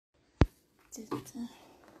All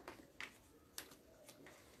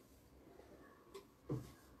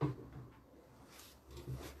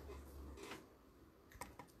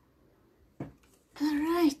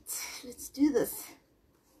right, let's do this.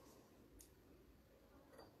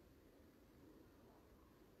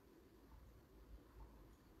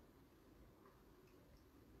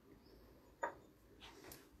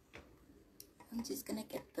 I'm just gonna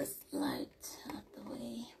get this light out the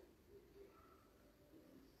way.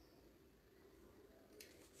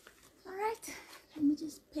 All right, let me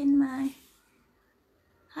just pin my...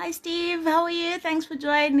 Hi Steve, how are you? Thanks for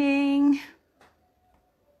joining.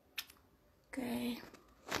 Okay.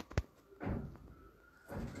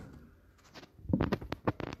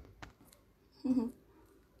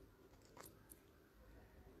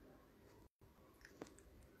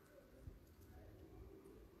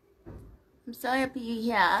 I'm so happy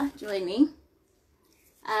you're here joining.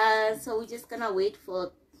 So we're just gonna wait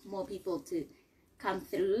for more people to come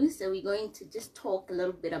through. So we're going to just talk a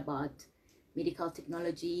little bit about medical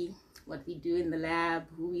technology, what we do in the lab,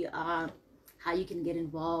 who we are, how you can get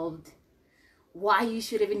involved, why you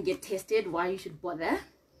should even get tested, why you should bother.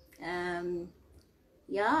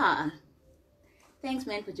 Yeah, thanks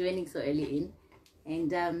man for joining so early in,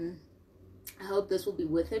 and I hope this will be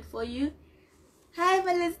worth it for you. Hi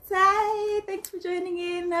Melissa, thanks for joining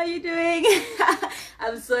in. How are you doing?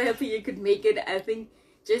 I'm so happy you could make it. I think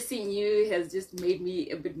just seeing you has just made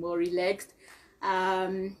me a bit more relaxed.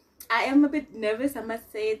 I am a bit nervous, I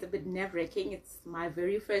must say. It's a bit nerve-wracking. It's my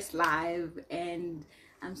very first live, and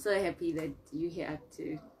I'm so happy that you're here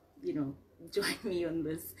to, you know, join me on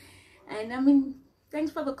this. And I mean,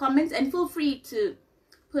 thanks for the comments, and feel free to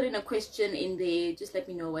put in a question in there. Just let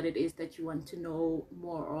me know what it is that you want to know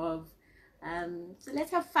more of. So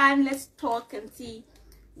let's have fun, let's talk and see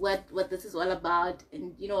what this is all about.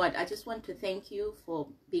 And you know what, I just want to thank you for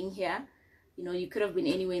being here. You know, you could have been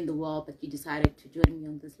anywhere in the world, but you decided to join me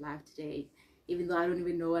on this live today, even though I don't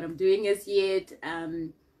even know what I'm doing as yet.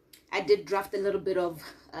 I did draft a little bit of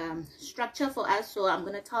structure for us, so I'm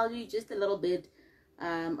going to tell you just a little bit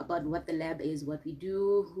about what the lab is, what we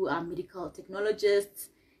do, who are medical technologists,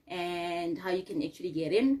 and how you can actually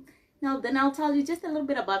get in. Now, then I'll tell you just a little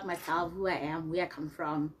bit about myself, who I am, where I come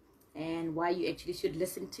from, and why you actually should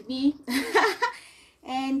listen to me.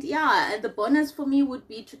 And yeah, the bonus for me would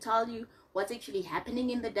be to tell you what's actually happening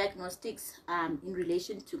in the diagnostics in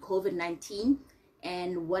relation to COVID-19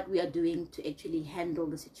 and what we are doing to actually handle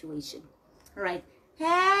the situation. All right. Hey,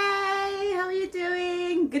 how are you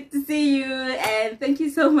doing? Good to see you. And thank you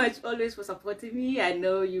so much always for supporting me. I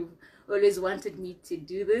know you've always wanted me to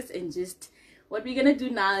do this, and just what we're gonna do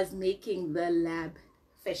now is making the lab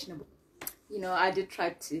fashionable. You know, I did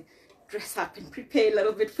try to dress up and prepare a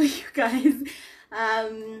little bit for you guys.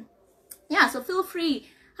 Yeah, so feel free.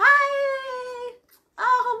 Hi!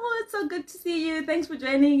 Oh, it's so good to see you. Thanks for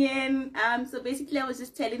joining in. So basically I was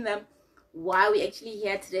just telling them why we're actually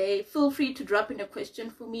here today. Feel free to drop in a question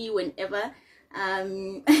for me whenever.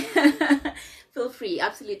 Feel free,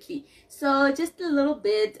 absolutely. So just a little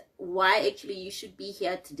bit why actually you should be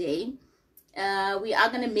here today. We are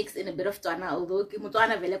going to mix in a bit of Tswana, although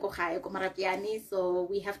so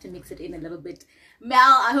we have to mix it in a little bit. Mel,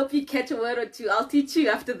 I hope you catch a word or two. I'll teach you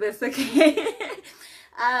after this, okay?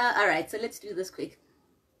 All right, so let's do this quick.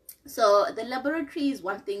 So the laboratory is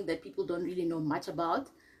one thing that people don't really know much about.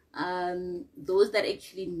 Those that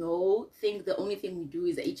actually know think the only thing we do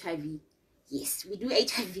is HIV. Yes, we do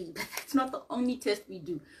HIV, but that's not the only test we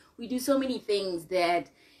do. We do so many things that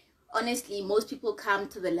honestly most people come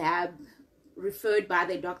to the lab referred by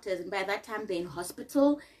their doctors, and by that time they're in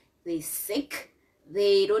hospital, they're sick,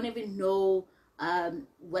 they don't even know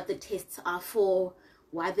what the tests are for,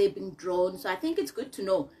 why they've been drawn. So I think it's good to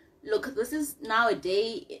know, look, this is now a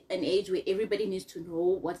day and age where everybody needs to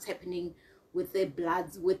know what's happening with their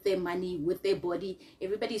bloods, with their money, with their body.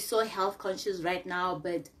 Everybody's so health conscious right now,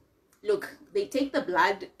 but look, they take the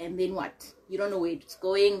blood and then what? You don't know where it's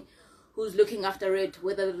going, who's looking after it,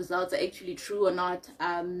 whether the results are actually true or not,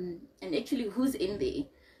 and actually who's in there.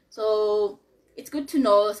 So it's good to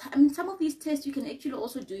know. I mean, some of these tests you can actually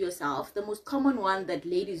also do yourself. The most common one that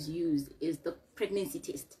ladies use is the pregnancy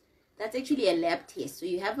test. That's actually a lab test. So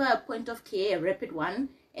you have a point of care, a rapid one,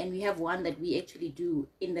 and we have one that we actually do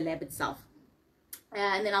in the lab itself.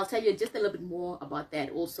 And then I'll tell you just a little bit more about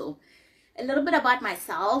that also. A little bit about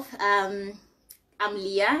myself. I'm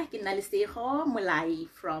Leah Kinalisejo Mulai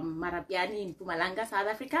from Marapiani in Mpumalanga, South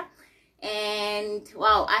Africa. And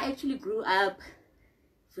wow, I actually grew up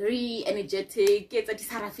very energetic,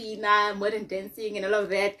 Sarafina, modern dancing and all of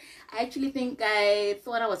that. I actually think I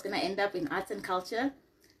thought I was going to end up in arts and culture,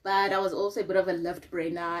 but I was also a bit of a left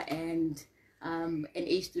brainer, and an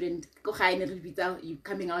A student, you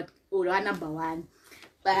coming out or number one.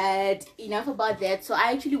 But enough about that. So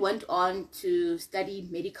I actually went on to study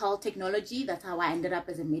medical technology. That's how I ended up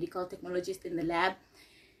as a medical technologist in the lab.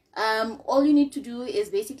 All you need to do is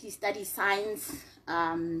basically study science,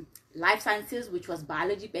 life sciences, which was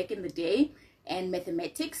biology back in the day, and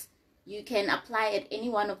mathematics. You can apply at any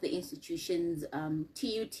one of the institutions,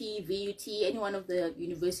 TUT, VUT, any one of the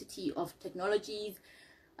University of Technologies,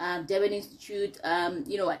 Devon Institute,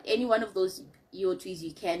 you know what, any one of those EOTs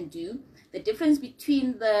you can do. The difference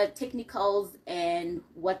between the technicals and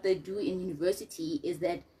what they do in university is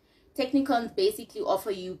that technicals basically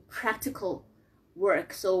offer you practical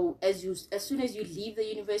work. So as soon as you leave the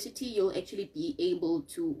university, you'll actually be able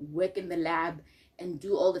to work in the lab and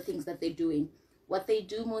do all the things that they're doing. What they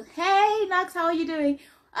do most, hey Knox, how are you doing?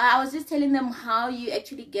 I was just telling them how you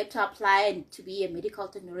actually get to apply and to be a medical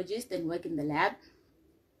technologist and work in the lab.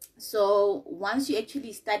 So once you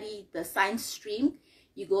actually study the science stream,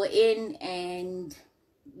 you go in and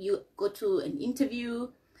you go to an interview,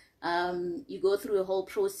 you go through a whole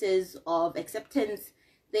process of acceptance.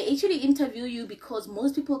 They actually interview you because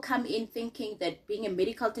most people come in thinking that being a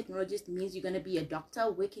medical technologist means you're going to be a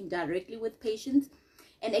doctor working directly with patients,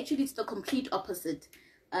 and actually it's the complete opposite.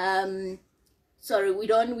 Sorry, we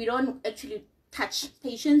don't actually touch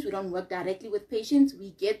patients. We don't work directly with patients.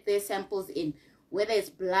 We get their samples in, whether it's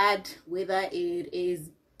blood, whether it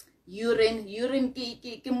is urine,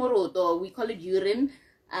 we call it urine,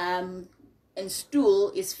 and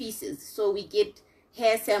stool is feces. So we get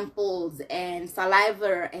hair samples and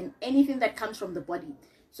saliva and anything that comes from the body.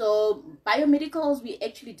 So biomedicals, we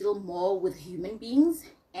actually deal more with human beings,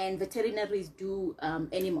 and veterinaries do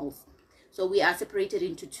animals. So we are separated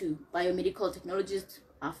into two. Biomedical technologists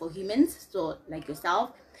are for humans, so like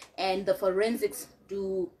yourself, and the forensics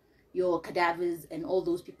do your cadavers and all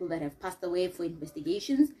those people that have passed away for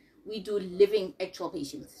investigations. We do living actual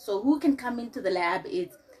patients. So who can come into the lab is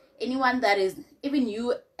anyone that is, even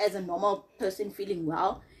you as a normal person feeling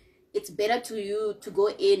well. It's better to you to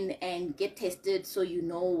go in and get tested so you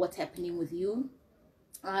know what's happening with you.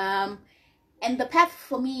 And the path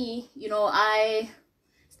for me, you know, I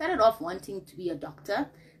started off wanting to be a doctor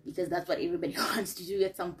because that's what everybody wants to do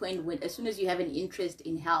at some point. When as soon as you have an interest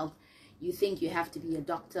in health, you think you have to be a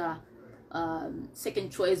doctor.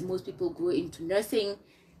 Second choice, most people go into nursing,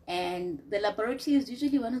 and the laboratory is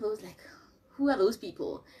usually one of those, like, who are those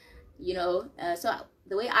people, you know? So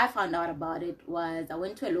the way I found out about it was I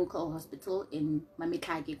went to a local hospital in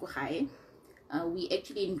Mamikage Kuhai. We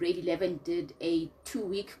actually in grade 11 did a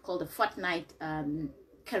 2-week called a fortnight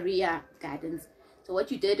career guidance. So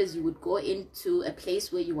what you did is you would go into a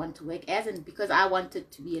place where you want to work as, and because I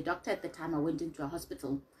wanted to be a doctor at the time, I went into a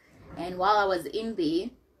hospital. And while I was in there,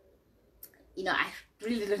 you know, I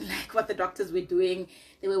really didn't like what the doctors were doing.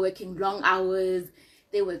 They were working long hours.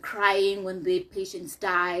 They were crying when the patients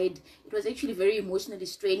died. It was actually very emotionally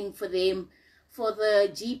straining for them. For the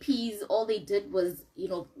GPs, all they did was, you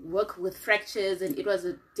know, work with fractures, and it was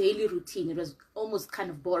a daily routine. It was almost kind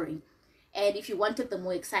of boring. And if you wanted the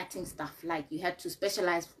more exciting stuff, like you had to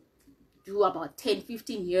specialize, do about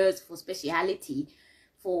 10-15 years for speciality,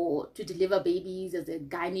 to deliver babies as a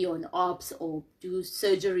gynae or an obs, or do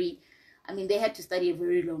surgery. I mean, they had to study a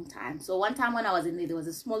very long time. So one time when I was in there was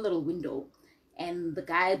a small little window, and the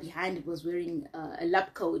guy behind it was wearing a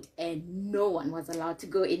lab coat, and no one was allowed to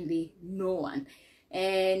go in there. No one.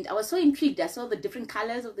 And I was so intrigued. I saw the different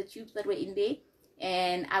colors of the tubes that were in there,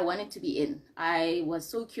 and I wanted to be in. I was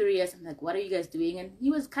so curious. I'm like, what are you guys doing? And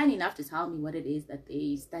he was kind enough to tell me what it is that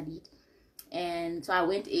they studied. And so I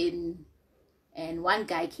went in, and one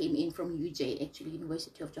guy came in from UJ, actually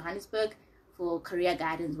University of Johannesburg, for career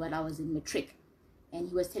guidance while I was in matric. And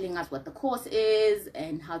he was telling us what the course is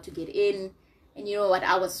and how to get in. And you know what,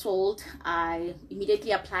 I was sold. I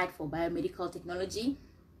immediately applied for biomedical technology.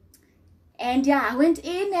 And yeah, I went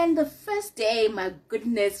in, and the first day, my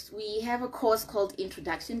goodness, we have a course called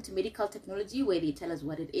Introduction to Medical Technology where they tell us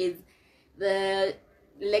what it is. The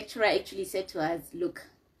lecturer actually said to us, look,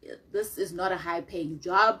 this is not a high-paying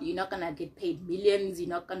job. You're not going to get paid millions. You're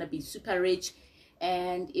not going to be super rich.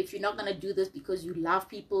 And if you're not going to do this because you love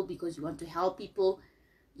people, because you want to help people,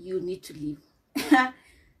 you need to leave.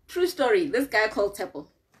 True story. This guy called Tepo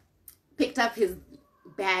picked up his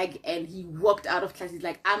bag and he walked out of class. He's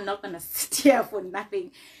like, I'm not going to sit here for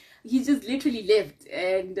nothing. He just literally left,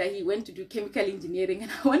 and he went to do chemical engineering.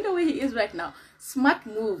 And I wonder where he is right now. Smart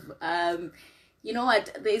move. You know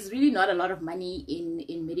what? There's really not a lot of money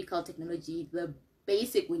in medical technology. The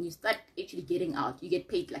basic, when you start actually getting out, you get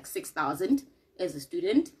paid like 6,000 as a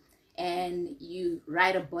student, and you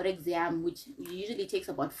write a board exam, which usually takes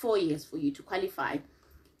about 4 years for you to qualify.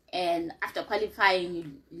 And after qualifying, you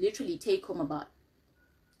literally take home about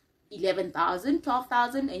 11,000,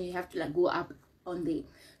 12,000, and you have to like go up on there.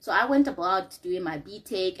 So I went about doing my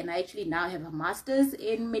BTech, and I actually now have a master's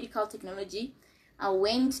in medical technology. I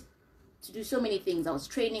went to do so many things. I was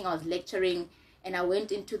training, I was lecturing, and I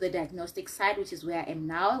went into the diagnostic side, which is where I am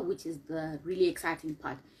now, which is the really exciting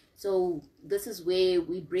part. So this is where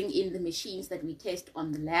we bring in the machines that we test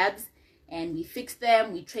on the labs, and we fix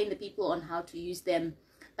them, we train the people on how to use them.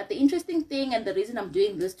 But the interesting thing, and the reason I'm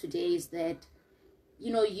doing this today, is that,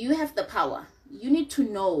 you know, you have the power. You need to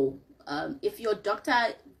know if your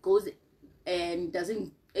doctor goes and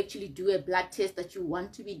doesn't actually do a blood test that you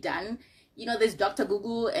want to be done. You know, there's Dr.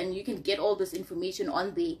 Google, and you can get all this information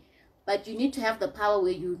on there. But you need to have the power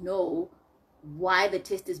where you know why the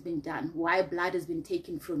test has been done, why blood has been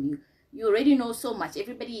taken from you. You already know so much.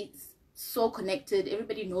 Everybody is so connected.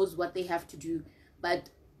 Everybody knows what they have to do. But,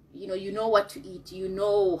 you know what to eat. You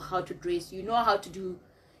know how to dress. You know how to do,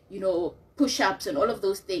 push-ups and all of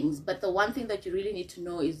those things. But the one thing that you really need to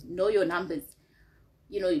know is know your numbers.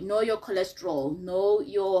 Know your cholesterol, know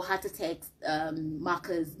your heart attacks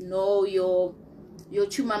markers, know your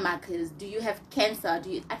tumor markers. Do you have cancer?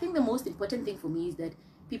 I think the most important thing for me is that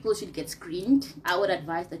people should get screened. I would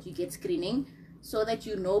advise that you get screening so that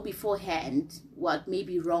you know beforehand what may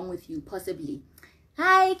be wrong with you, possibly.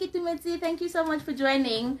 Hi, Kitumetsi, thank you so much for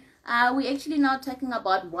joining. We're actually now talking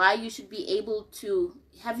about why you should be able to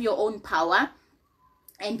have your own power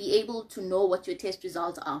and be able to know what your test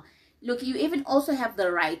results are. Look, you even also have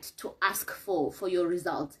the right to ask for your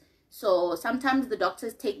results. So sometimes the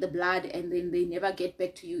doctors take the blood and then they never get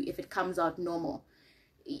back to you if it comes out normal.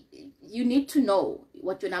 You need to know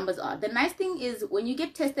what your numbers are. The nice thing is when you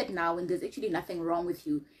get tested now and there's actually nothing wrong with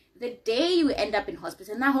you, the day you end up in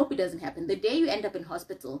hospital, and I hope it doesn't happen, the day you end up in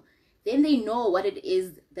hospital, then they know what it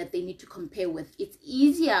is that they need to compare with. It's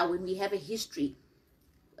easier when we have a history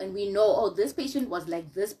and we know, oh, this patient was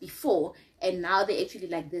like this before and now they're actually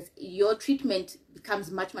like this. Your treatment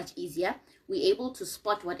becomes much, much easier. We're able to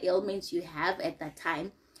spot what ailments you have at that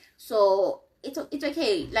time. So it's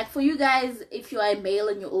okay. Like for you guys, if you are a male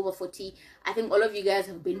and you're over 40, I think all of you guys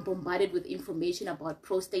have been bombarded with information about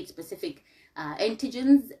prostate specific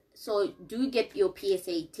antigens. So do get your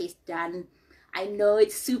PSA test done. I know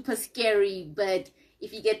it's super scary, but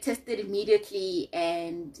if you get tested immediately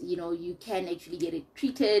and you can actually get it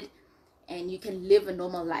treated and you can live a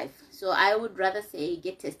normal life. So I would rather say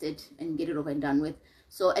get tested and get it over and done with.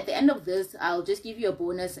 So at the end of this, I'll just give you a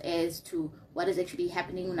bonus as to what is actually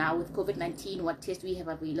happening now with COVID-19, what tests we have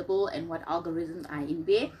available and what algorithms are in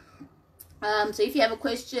there. So if you have a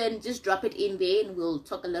question, just drop it in there and we'll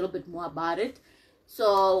talk a little bit more about it.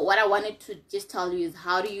 So what I wanted to just tell you is,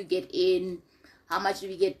 how do you get in? How much do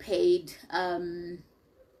we get paid?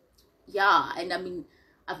 Yeah, and I mean,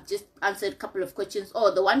 I've just answered a couple of questions.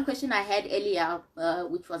 Oh, the one question I had earlier,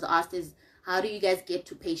 which was asked, is how do you guys get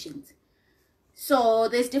to patients? So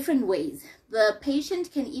there's different ways. The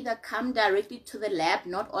patient can either come directly to the lab.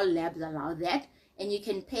 Not all labs allow that. And you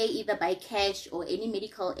can pay either by cash or any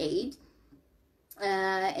medical aid.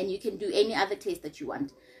 And you can do any other test that you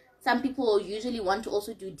want. Some people usually want to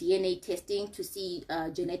also do DNA testing to see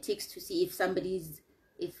genetics, to see if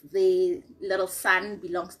their little son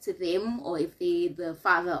belongs to them or if they're the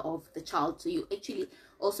father of the child. So you actually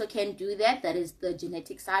also can do that. That is the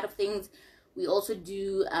genetic side of things. We also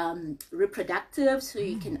do reproductive, so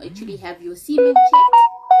you can actually have your semen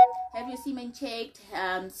checked,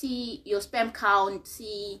 see your sperm count,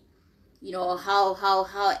 see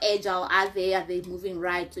how agile are they moving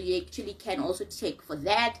right. So you actually can also check for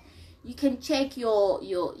that. You can check your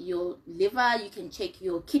liver, you can check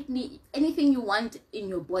your kidney, anything you want in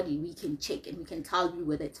your body we can check and we can tell you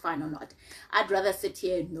whether it's fine or not. I'd rather sit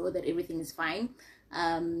here and know that everything is fine.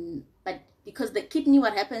 But because the kidney,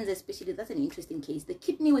 what happens, especially, that's an interesting case, the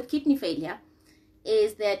kidney with kidney failure,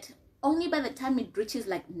 is that only by the time it reaches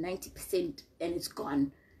like 90% and it's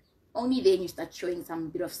gone, only then you start showing some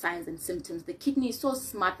bit of signs and symptoms. The kidney is so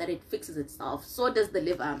smart that it fixes itself. So does the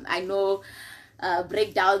liver. I know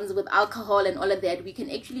breakdowns with alcohol and all of that. We can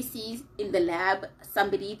actually see in the lab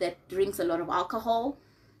somebody that drinks a lot of alcohol.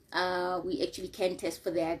 We actually can test for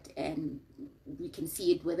that and we can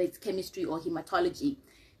see it, whether it's chemistry or hematology.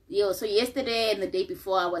 So yesterday and the day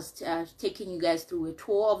before, I was taking you guys through a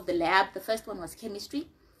tour of the lab. The first one was chemistry.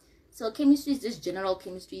 So chemistry is just general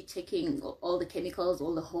chemistry, checking all the chemicals,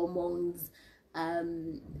 all the hormones.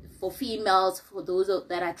 For females, for those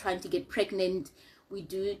that are trying to get pregnant, we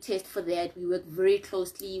do test for that. We work very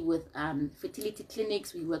closely with fertility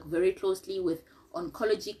clinics. We work very closely with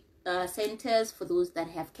oncology centers for those that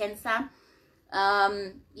have cancer.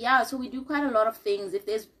 Yeah, so we do quite a lot of things. If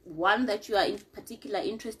there's one that you are in particular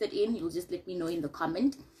interested in, you'll just let me know in the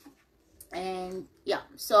comment. And yeah,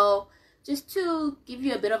 so just to give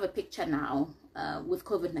you a bit of a picture now with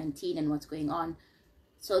COVID-19 and what's going on.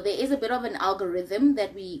 So there is a bit of an algorithm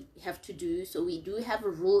that we have to do. So we do have a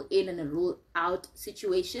rule in and a rule out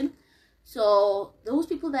situation. So those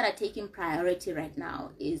people that are taking priority right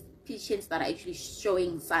now is patients that are actually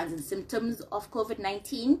showing signs and symptoms of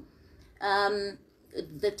COVID-19.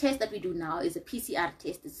 The test that we do now is a PCR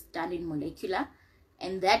test. It's done in molecular,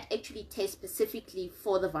 and that actually tests specifically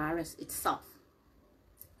for the virus itself.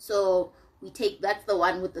 So we take, that's the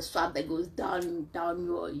one with the swab that goes down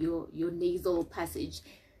your nasal passage.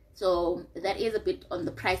 So that is a bit on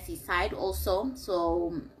the pricey side also.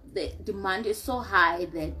 So the demand is so high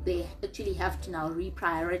that they actually have to now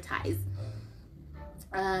reprioritize.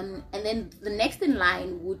 And then the next in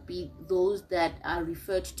line would be those that are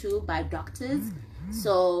referred to by doctors.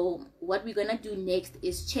 So what we're gonna do next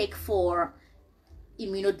is check for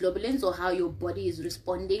immunoglobulins, or how your body is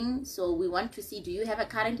responding. So we want to see, do you have a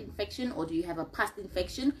current infection or do you have a past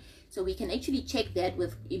infection? So we can actually check that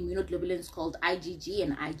with immunoglobulins called IgG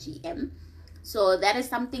and IgM. So that is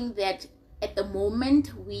something that at the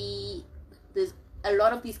moment there's a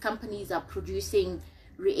lot of these companies are producing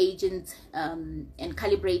reagents and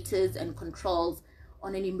calibrators and controls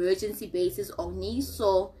on an emergency basis only.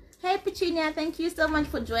 So hey Petunia, thank you so much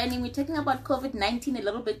for joining. We're talking about COVID-19 a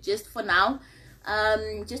little bit just for now,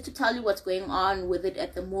 just to tell you what's going on with it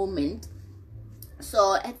at the moment.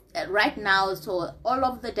 So right now, so all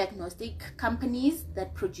of the diagnostic companies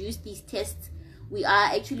that produce these tests, we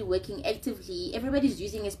are actually working actively. Everybody's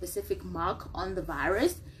using a specific mark on the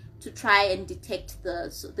virus to try and detect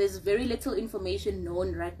so there's very little information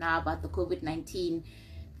known right now about the COVID-19.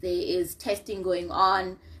 There is testing going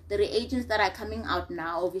on. The reagents that are coming out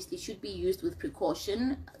now obviously should be used with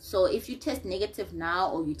precaution. So if you test negative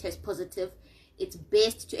now or you test positive, it's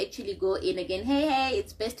best to actually go in again. Hey,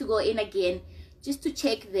 it's best to go in again just to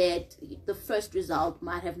check that the first result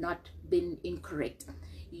might have not been incorrect.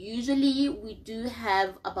 Usually we do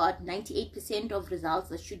have about 98% of results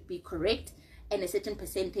that should be correct, and a certain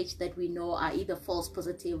percentage that we know are either false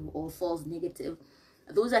positive or false negative.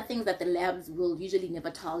 Those are things that the labs will usually never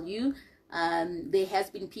tell you. There has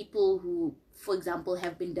been people who, for example,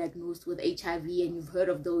 have been diagnosed with HIV, and you've heard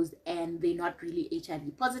of those, and they're not really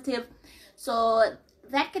HIV positive. So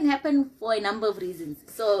that can happen for a number of reasons.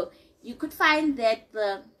 So you could find that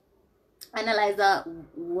the analyzer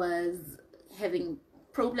was having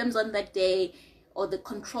problems on that day, or the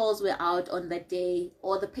controls were out on that day,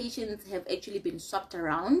 or the patients have actually been swapped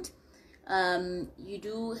around. You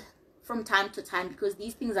do from time to time, because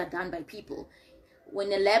these things are done by people.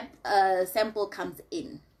 When a lab sample comes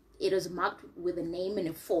in, it is marked with a name and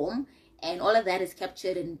a form, and all of that is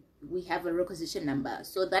captured, and we have a requisition number.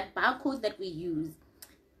 So that barcode that we use,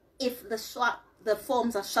 if the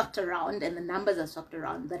forms are swapped around and the numbers are swapped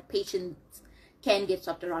around, that patients can get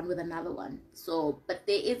swapped around with another one. So, but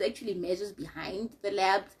there is actually measures behind the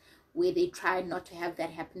labs where they try not to have that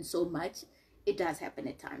happen so much. It does happen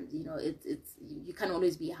at times, you know. It's you can't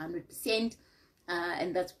always be 100%,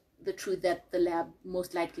 and that's the truth that the lab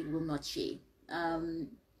most likely will not share.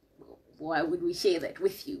 Why would we share that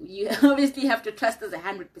with you? You obviously have to trust us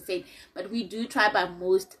 100%, but we do try by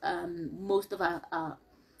most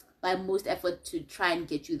effort to try and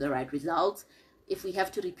get you the right results. If we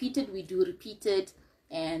have to repeat it, we do repeat it,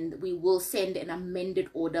 and we will send an amended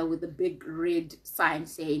order with a big red sign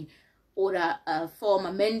saying order form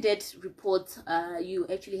amended report. You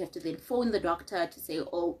actually have to then phone the doctor to say,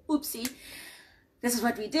 oh, oopsie, this is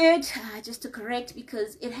what we did, just to correct,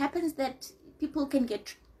 because it happens that people can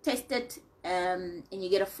get tested and you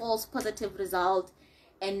get a false positive result,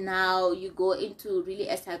 and now you go into really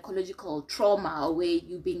a psychological trauma where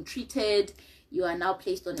you're being treated. You are now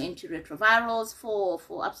placed on antiretrovirals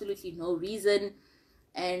for absolutely no reason,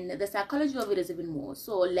 and the psychology of it is even more.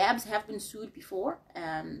 So labs have been sued before,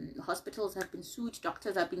 hospitals have been sued,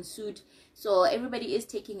 doctors have been sued. So everybody is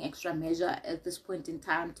taking extra measure at this point in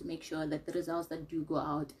time to make sure that the results that do go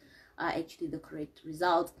out are actually the correct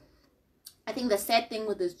result. I think the sad thing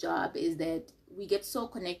with this job is that we get so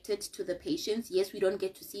connected to the patients. Yes, we don't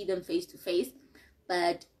get to see them face to face,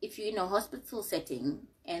 but if you're in a hospital setting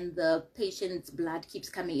and the patient's blood keeps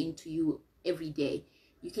coming into you every day,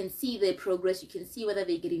 you can see their progress. You can see whether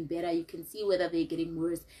they're getting better. You can see whether they're getting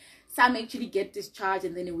worse. Some actually get discharged,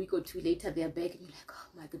 and then a week or two later they're back, and you're like, oh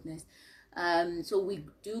my goodness. So we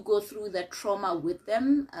do go through that trauma with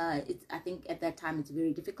them. I think at that time it's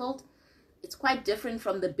very difficult. It's quite different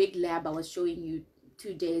from the big lab I was showing you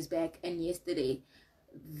 2 days back and yesterday.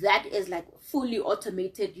 That is like fully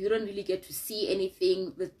automated. You don't really get to see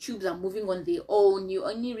anything. The tubes are moving on their own. You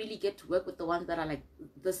only really get to work with the ones that are like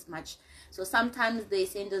this much. So sometimes they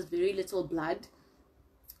send us very little blood,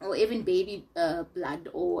 or even baby blood,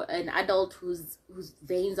 or an adult whose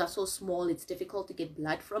veins are so small it's difficult to get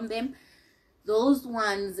blood from them. Those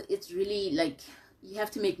ones, it's really like you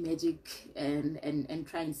have to make magic and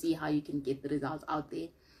try and see how you can get the results out there.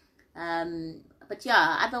 But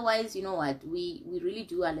yeah, otherwise, you know what, we really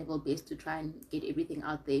do our level best to try and get everything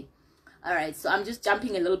out there. All right, so I'm just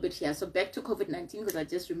jumping a little bit here. So back to COVID-19, because I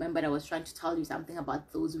just remembered I was trying to tell you something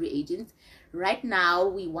about those reagents. Right now,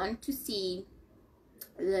 we want to see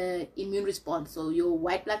the immune response. So your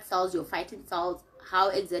white blood cells, your fighting cells, how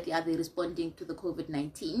exactly are they responding to the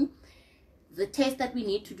COVID-19? The test that we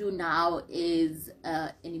need to do now is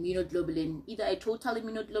an immunoglobulin, either a total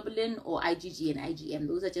immunoglobulin or IgG and IgM.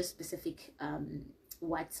 Those are just specific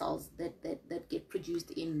white cells that get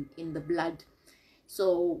produced in the blood.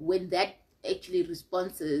 So when that actually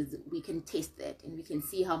responses, we can test that and we can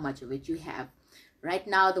see how much of it you have. Right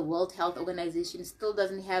now, the World Health Organization still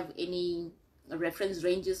doesn't have any reference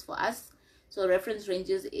ranges for us. So reference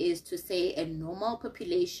ranges is to say a normal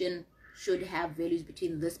population should have values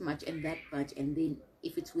between this much and that much, and then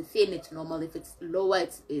if it's within, it's normal. If it's lower,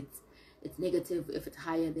 it's negative. If it's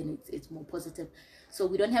higher, then it's more positive. So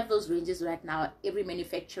we don't have those ranges right now. Every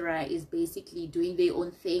manufacturer is basically doing their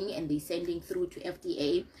own thing, and they're sending through to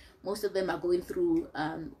FDA. Most of them are going through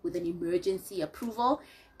with an emergency approval,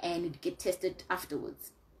 and it get tested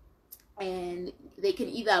afterwards. And they can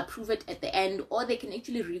either approve it at the end, or they can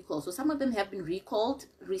actually recall. So some of them have been recalled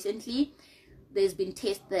recently. There's been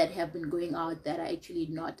tests that have been going out that are actually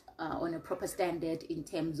not on a proper standard in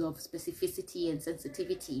terms of specificity and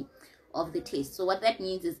sensitivity of the test. So what that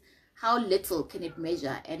means is how little can it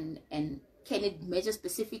measure, and can it measure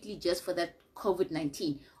specifically just for that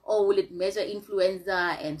COVID-19, or will it measure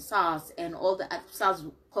influenza and SARS and all the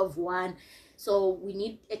SARS-CoV-1? So we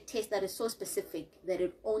need a test that is so specific that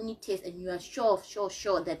it only tests, and you are sure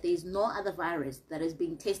that there is no other virus that is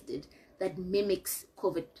being tested that mimics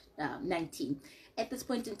COVID-19. At this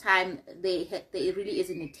point in time, there really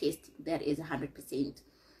isn't a test that is 100%.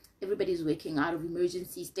 Everybody's working out of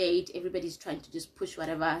emergency state. Everybody's trying to just push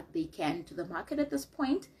whatever they can to the market at this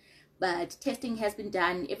point. But testing has been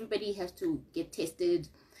done. Everybody has to get tested.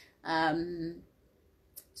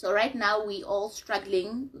 So right now, we all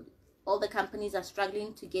struggling. All the companies are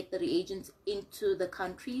struggling to get the reagents into the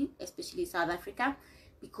country, especially South Africa.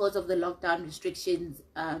 Because of the lockdown restrictions,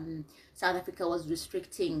 South Africa was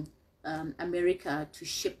restricting America to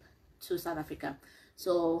ship to South Africa.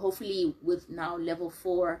 So hopefully with now level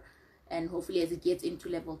 4, and hopefully as it gets into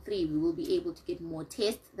level 3, we will be able to get more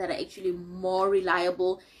tests that are actually more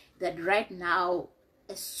reliable. That right now,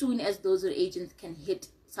 as soon as those reagents can hit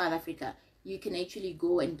South Africa, you can actually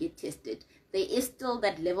go and get tested. There is still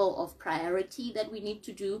that level of priority that we need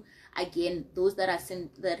to do. Again, those that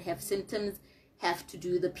have symptoms have to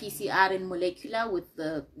do the PCR and molecular with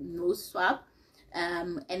the nose swab,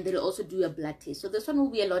 and they'll also do a blood test. So this one will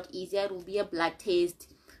be a lot easier. It will be a blood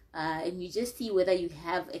test, and you just see whether you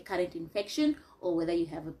have a current infection or whether you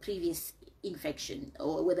have a previous infection,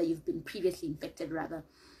 or whether you've been previously infected rather.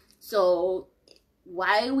 So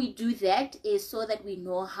why we do that is so that we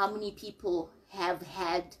know how many people have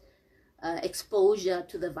had exposure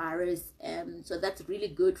to the virus. So that's really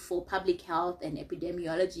good for public health and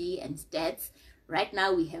epidemiology and stats. Right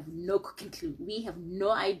now, we have no clue. We have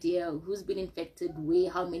no idea who's been infected, where,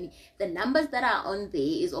 how many. The numbers that are on there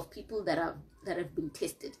is of people that have been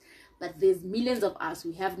tested. But there's millions of us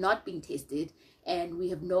who have not been tested, and we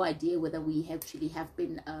have no idea whether we actually have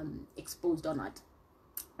been exposed or not.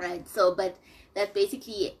 Right, so but that's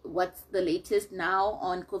basically what's the latest now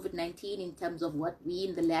on COVID-19 in terms of what we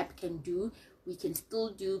in the lab can do. We can still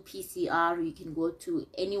do PCR. You can go to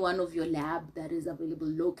any one of your lab that is available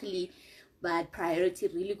locally, but priority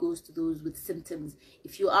really goes to those with symptoms.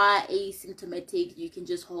 If you are asymptomatic, you can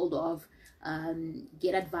just hold off,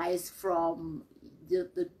 get advice from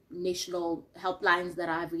the national helplines that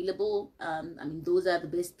are available. I mean, those are the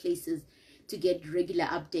best places to get regular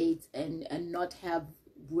updates and not have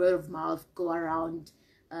word of mouth go around.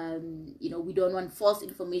 We don't want false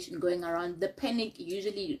information going around. The panic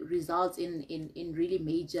usually results in really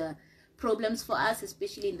major problems for us,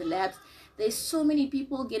 especially in the labs. There's so many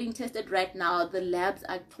people getting tested right now. The labs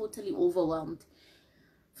are totally overwhelmed,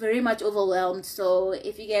 very much overwhelmed. So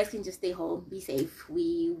if you guys can just stay home, be safe.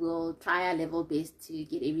 We will try our level best to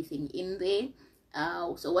get everything in there.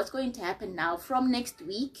 So what's going to happen now from next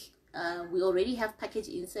week, We already have package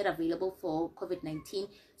insert available for COVID-19.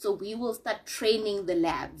 So we will start training the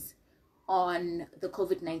labs on the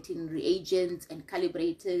COVID-19 reagents and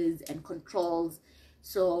calibrators and controls.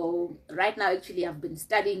 So right now, actually, I've been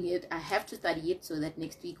studying it. I have to study it so that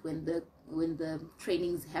next week when the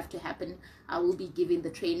trainings have to happen, I will be giving the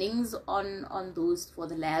trainings on those for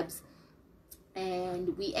the labs.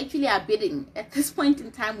 And we actually are bidding at this point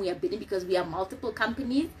in time. We are bidding because we are multiple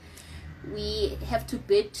companies. We have to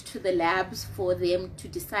bid to the labs for them to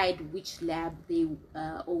decide which lab they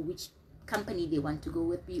or which company they want to go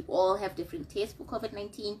with. We all have different tests for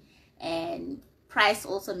COVID-19, and price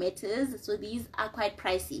also matters. So these are quite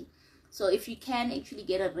pricey. So if you can actually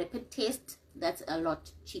get a rapid test, that's a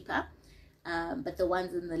lot cheaper. But the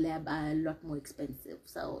ones in the lab are a lot more expensive.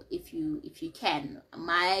 So if you can,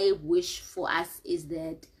 my wish for us is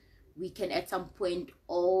that we can at some point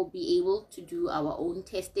all be able to do our own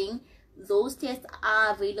testing. Those tests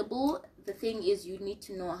are available. The thing is, you need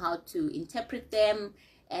to know how to interpret them,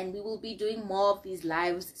 and we will be doing more of these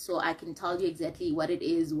lives so I can tell you exactly what it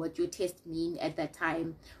is, what your tests mean at that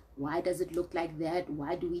time, why does it look like that,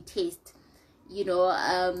 why do we test, you know.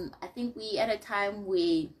 I think we at a time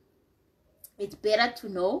where it's better to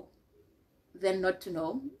know than not to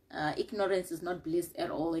know. Ignorance is not bliss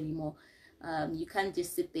at all anymore. You can't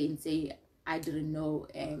just sit there and say I didn't know,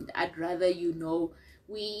 and I'd rather you know.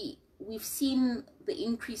 We've seen the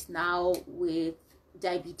increase now with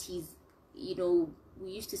diabetes. You know, we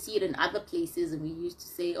used to see it in other places and we used to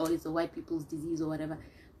say, oh, it's a white people's disease or whatever,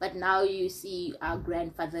 but now you see our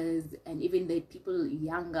grandfathers and even the people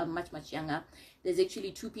younger, much younger. There's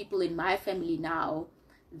actually 2 people in my family now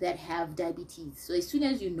that have diabetes. So as soon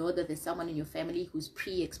as you know that there's someone in your family who's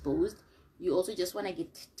pre-exposed, you also just want to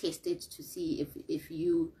get tested to see if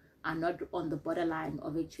you are not on the borderline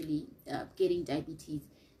of actually getting diabetes,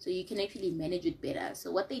 so you can actually manage it better. So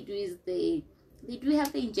what they do is they do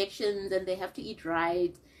have the injections and they have to eat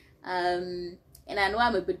right. And I know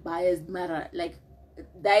I'm a bit biased, Mara, like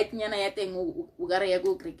diet nyana ya teng o ka re ya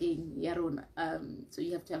go cooking ya rona. So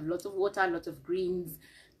you have to have lots of water, lots of greens,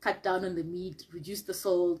 cut down on the meat, reduce the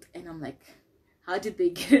salt, and I'm like, how did they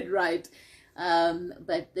get it right?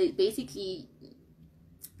 But they basically,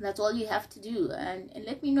 that's all you have to do. And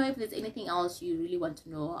let me know if there's anything else you really want to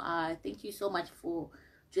know. Thank you so much for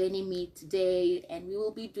joining me today, and we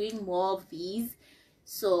will be doing more of these,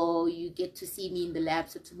 so you get to see me in the lab.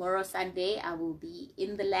 So tomorrow, Sunday, I will be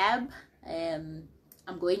in the lab.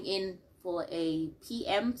 I'm going in for a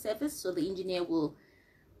PM service, so the engineer will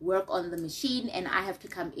work on the machine and I have to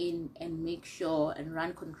come in and make sure and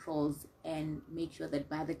run controls and make sure that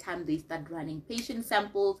by the time they start running patient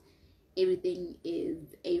samples, everything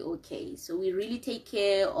is a-okay. So we really take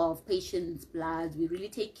care of patients' bloods, we really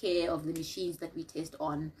take care of the machines that we test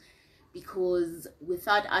on, because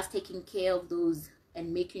without us taking care of those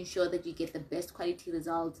and making sure that you get the best quality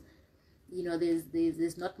results, you know,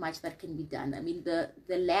 there's not much that can be done. I mean, the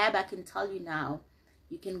lab, I can tell you now,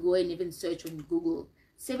 you can go and even search on Google,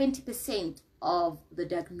 70% of the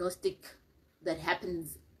diagnostic that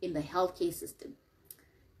happens in the healthcare system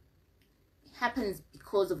happens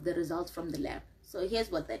because of the results from the lab. So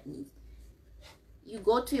here's what that means. You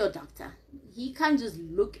go to your doctor. He can't just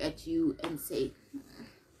look at you and say,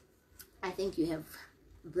 I think you have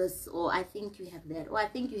this, or I think you have that, or I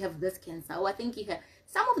think you have this cancer, or I think you have...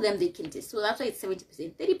 Some of them they can test. So that's why it's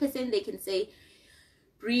 70%. 30% they can say,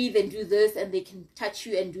 breathe and do this, and they can touch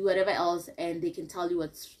you and do whatever else, and they can tell you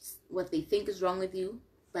what they think is wrong with you.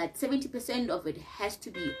 But 70% of it has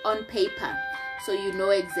to be on paper, so you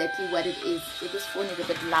know exactly what it is. So this phone is a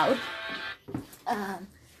bit loud. I'm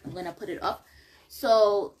gonna put it up.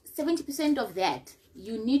 So 70% of that,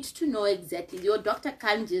 you need to know exactly. Your doctor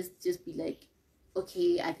can't just be like,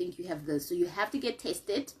 okay, I think you have this. So you have to get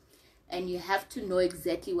tested, and you have to know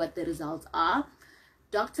exactly what the results are.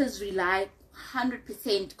 Doctors rely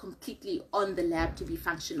 100% completely on the lab to be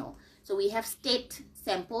functional. So we have state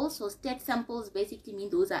samples. So state samples basically mean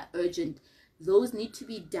those are urgent. Those need to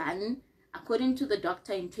be done according to the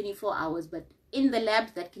doctor in 24 hours, but in the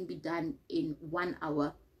labs that can be done in 1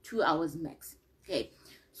 hour, 2 hours max. Okay,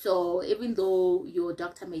 so even though your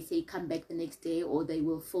doctor may say come back the next day, or they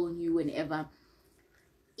will phone you whenever,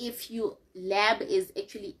 if your lab is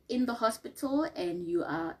actually in the hospital and you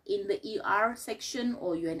are in the ER section,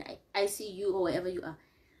 or you're in ICU, or wherever you are,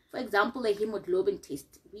 for example, a hemoglobin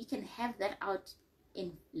test, we can have that out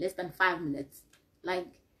in less than 5 minutes. Like,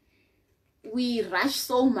 we rush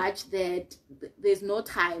so much that there's no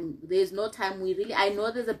time. We really, I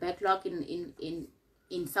know there's a backlog in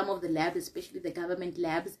some of the labs, especially the government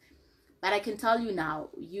labs, but I can tell you now,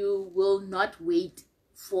 you will not wait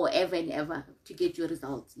forever and ever to get your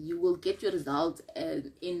results. You will get your results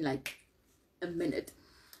in like a minute.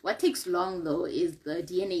 What takes long though is the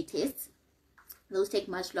DNA tests. Those take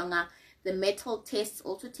much longer. The metal tests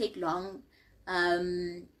also take long.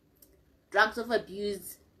 Drugs of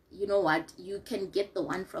abuse, you know what, you can get the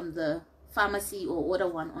one from the pharmacy or order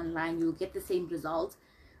one online. You'll get the same result.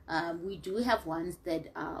 We do have ones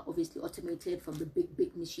that are obviously automated from the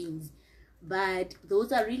big machines, but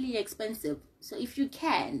those are really expensive. So if you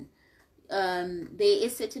can, there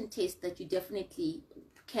is certain tests that you definitely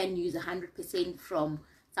can use 100% from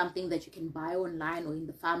something that you can buy online or in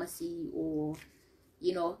the pharmacy, or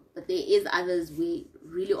you know, but there is others where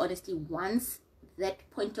really honestly, once that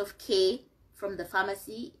point of care from the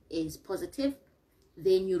pharmacy is positive,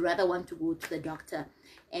 then you rather want to go to the doctor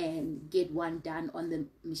and get one done on the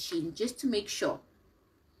machine, just to make sure.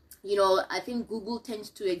 You know, I think Google tends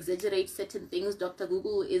to exaggerate certain things. Dr.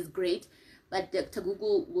 Google is great, but Dr.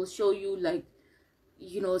 Google will show you, like,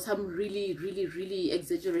 you know, some really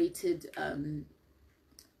exaggerated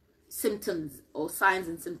symptoms or signs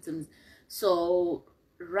and symptoms. So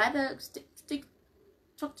rather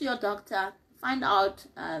talk to your doctor, find out.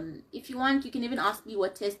 If you want, you can even ask me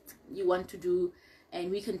what test you want to do, and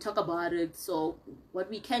we can talk about it. So what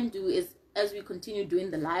we can do is, as we continue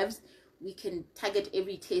doing the lives, we can target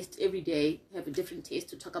every test every day, have a different test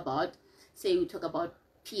to talk about. Say we talk about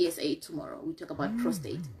PSA tomorrow, we talk about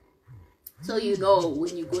prostate. So you know,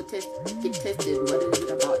 when you go get tested, what is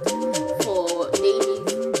it about? For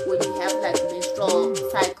ladies, when you have like menstrual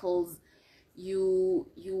cycles, you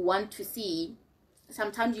want to see,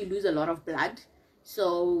 sometimes you lose a lot of blood,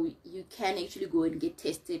 so you can actually go and get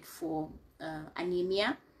tested for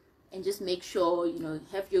anemia, and just make sure, you know,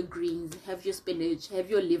 have your greens, have your spinach, have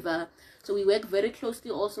your liver. So we work very closely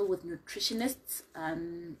also with nutritionists.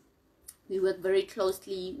 We work very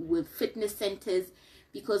closely with fitness centers,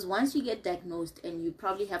 because once you get diagnosed and you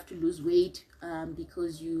probably have to lose weight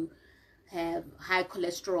because you have high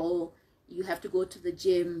cholesterol, you have to go to the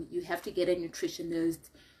gym, you have to get a nutritionist.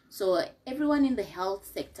 So everyone in the health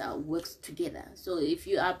sector works together. So if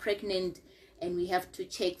you are pregnant and we have to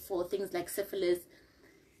check for things like syphilis,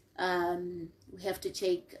 we have to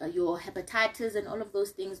check your hepatitis and all of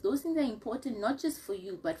those things. Those things are important, not just for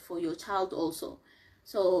you, but for your child also.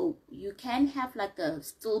 So you can have like a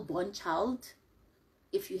stillborn child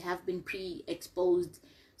if you have been pre-exposed.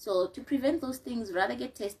 So to prevent those things, rather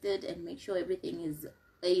get tested and make sure everything is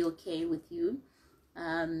a-okay with you.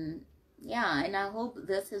 Yeah, and I hope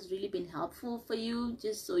this has really been helpful for you,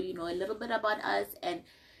 just so you know a little bit about us. And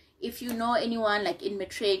if you know anyone like in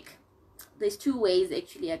matric, there's two ways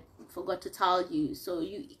actually, I forgot to tell you. So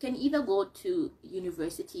you can either go to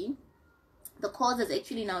university. The course has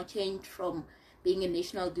actually now changed from being a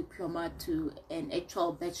national diploma to an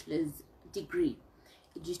actual bachelor's degree.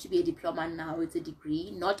 It used to be a diploma, now it's a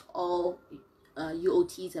degree. Not all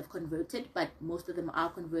UOTs have converted, but most of them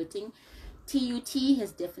are converting. TUT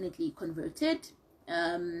has definitely converted,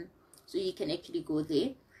 so you can actually go there.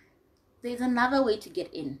 There's another way to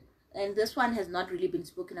get in, and this one has not really been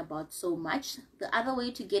spoken about so much. The other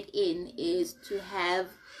way to get in is to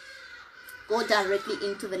go directly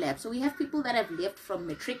into the lab. So we have people that have left from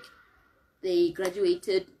matric, they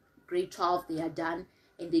graduated grade 12, they are done,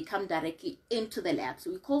 and they come directly into the lab. So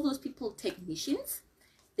we call those people technicians.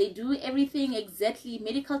 They do everything exactly.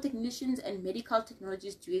 Medical technicians and medical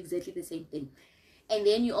technologists do exactly the same thing. And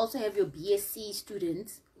then you also have your BSc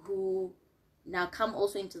students who now come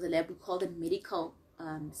also into the lab. We call them medical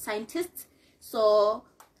scientists. So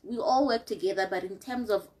we all work together, but in terms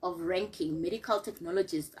of ranking, medical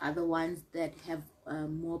technologists are the ones that have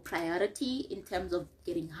more priority in terms of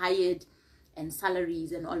getting hired and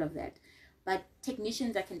salaries and all of that. But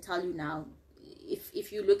technicians, I can tell you now,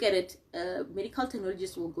 if you look at it, medical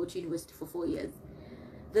technologists will go to university for 4 years.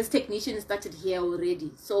 This technician started here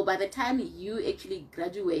already. So by the time you actually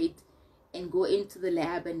graduate and go into the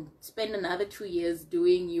lab and spend another 2 years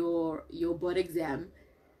doing your board exam,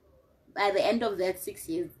 by the end of that 6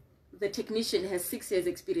 years, the technician has 6 years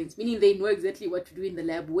experience, meaning they know exactly what to do in the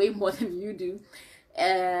lab way more than you do.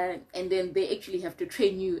 And then they actually have to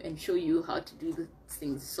train you and show you how to do the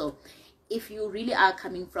things. So if you really are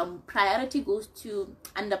coming from, priority goes to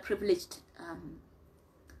underprivileged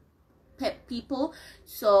people,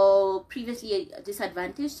 so previously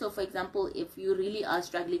disadvantaged. So for example, if you really are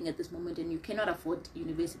struggling at this moment and you cannot afford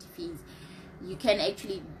university fees, you can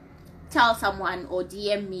actually tell someone or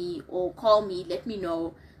DM me or call me, let me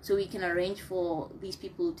know, so we can arrange for these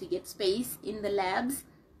people to get space in the labs.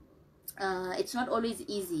 It's not always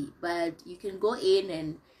easy, but you can go in,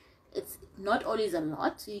 and it's not always a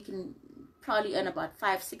lot, so you can probably earn about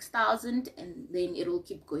 5,000-6,000, and then it will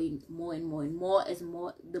keep going more and more and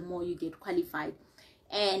more the more you get qualified.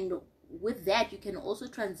 And with that, you can also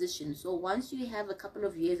transition. So once you have a couple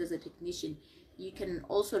of years as a technician, you can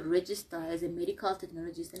also register as a medical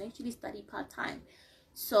technologist and actually study part-time.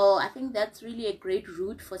 So I think that's really a great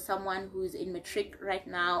route for someone who's in matric right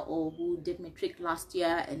now, or who did matric last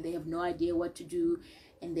year and they have no idea what to do,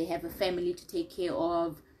 and they have a family to take care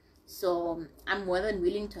of. So I'm more than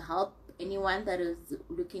willing to help anyone that is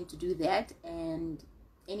looking to do that. And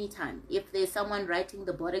anytime if there's someone writing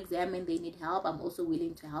the board exam and they need help, I'm also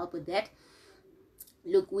willing to help with that.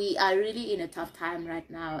 Look, we are really in a tough time right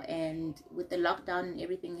now, and with the lockdown and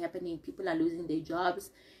everything happening, people are losing their jobs.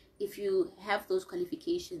 If you have those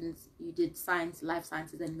qualifications, you did science, life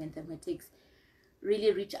sciences and mathematics,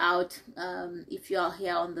 really reach out. If you are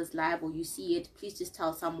here on this live or you see it, please just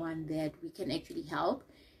tell someone that we can actually help,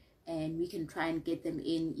 and we can try and get them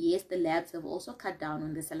in. Yes, the labs have also cut down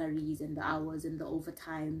on the salaries and the hours and the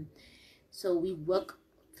overtime, so we work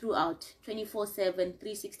throughout 24/7,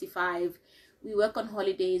 365. We work on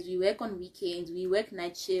holidays, we work on weekends, we work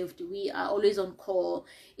night shift, we are always on call.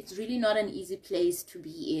 It's really not an easy place to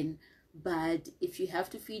be in, but if you have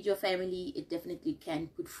to feed your family, it definitely can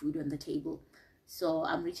put food on the table. So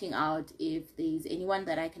I'm reaching out. If there's anyone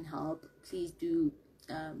that I can help, please do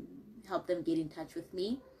help them get in touch with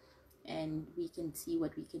me, and we can see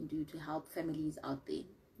what we can do to help families out there,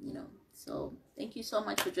 you know. So thank you so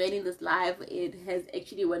much for joining this live. It has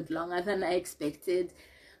actually went longer than I expected,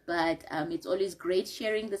 but it's always great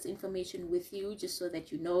sharing this information with you, just so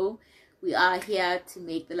that you know we are here to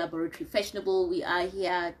make the laboratory fashionable. We are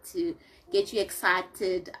here to get you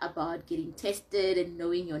excited about getting tested and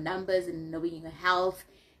knowing your numbers and knowing your health.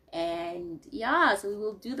 And yeah, so we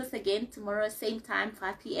will do this again tomorrow, same time,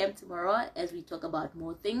 5 p.m. tomorrow, as we talk about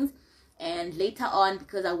more things. And later on,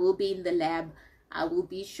 because I will be in the lab, I will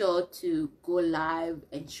be sure to go live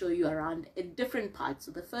and show you around in different parts.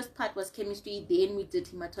 So the first part was chemistry, then we did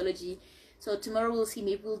hematology. So tomorrow we'll see,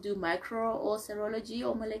 maybe we'll do micro or serology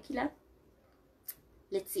or molecular.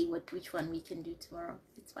 Let's see which one we can do tomorrow.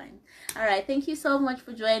 It's fine. All right, thank you so much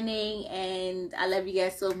for joining, and I love you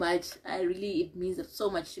guys so much. It means so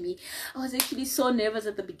much to me. I was actually so nervous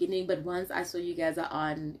at the beginning, but once I saw you guys are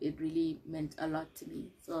on, it really meant a lot to me.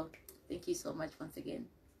 So thank you so much once again.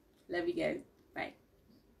 Love you guys. Bye.